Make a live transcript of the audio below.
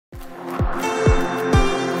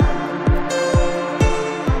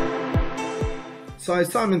So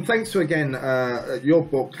Simon, thanks for again your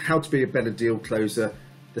book, How to Be a Better Deal Closer,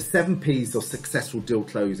 the 7 P's of Successful Deal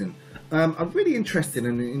Closing. I'm really interested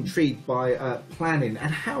and intrigued by planning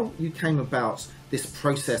and how you came about this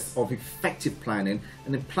process of effective planning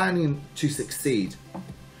and then planning to succeed.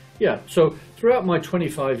 Yeah, so throughout my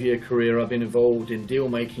 25-year career, I've been involved in deal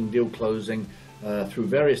making, deal closing through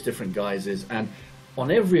various different guises, and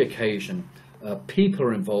on every occasion, people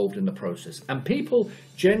are involved in the process, and people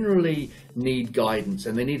generally need guidance,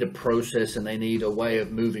 and they need a process, and they need a way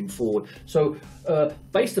of moving forward. So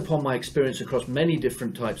based upon my experience across many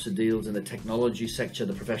different types of deals in the technology sector,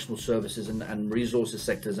 the professional services and resources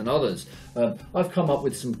sectors and others, I've come up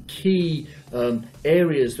with some key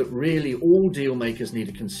areas that really all deal makers need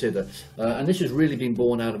to consider, and this has really been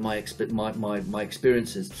born out of my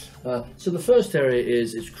experiences. So the first area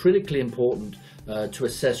is it's critically important to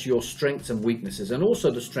assess your strengths and weaknesses, and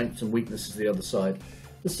also the strengths and weaknesses of the other side.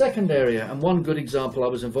 The second area, and one good example, I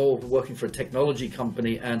was involved working for a technology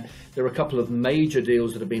company, and there were a couple of major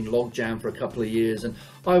deals that had been logjammed for a couple of years, and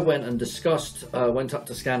I went and discussed, went up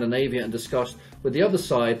to Scandinavia and discussed with the other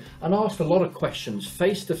side and asked a lot of questions,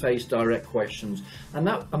 face-to-face direct questions, and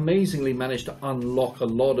that amazingly managed to unlock a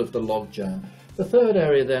lot of the logjam. The third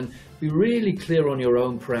area then, be really clear on your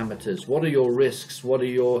own parameters. What are your risks? Who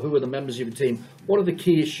are the members of your team? What are the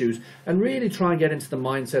key issues? And really try and get into the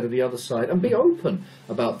mindset of the other side and be open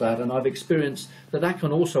about that. And I've experienced that that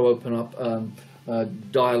can also open up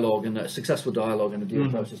dialogue and a successful dialogue in the deal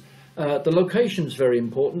process. The location is very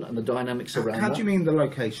important, and the dynamics around that. How do you mean the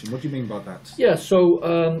location? What do you mean by that? Yeah,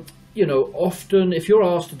 so you know, often if you're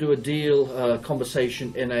asked to do a deal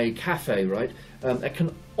conversation in a cafe, right, it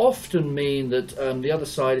can often mean that the other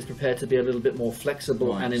side is prepared to be a little bit more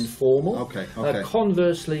flexible and informal. Okay.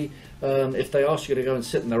 Conversely, if they ask you to go and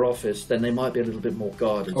sit in their office, then they might be a little bit more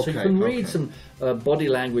guarded. So you can read some body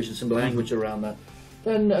language and some language around that.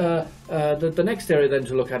 Then the next area then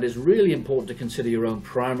to look at is really important to consider your own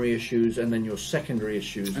primary issues and then your secondary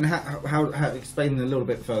issues. And how explain a little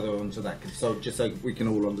bit further onto that, so just so we can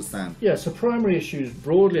all understand. Yeah, so primary issues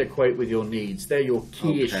broadly equate with your needs. They're your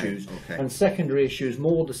key issues. And secondary issues,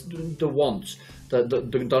 more the wants,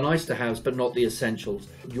 the nice to haves, but not the essentials.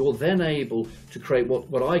 You're then able to create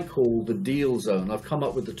what I call the deal zone. I've come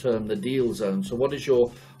up with the term the deal zone. So what is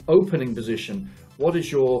your opening position? What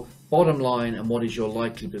is your bottom line, and what is your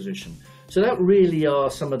likely position? So that really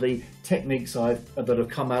are some of the techniques that have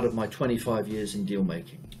come out of my 25 years in deal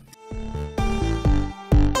making.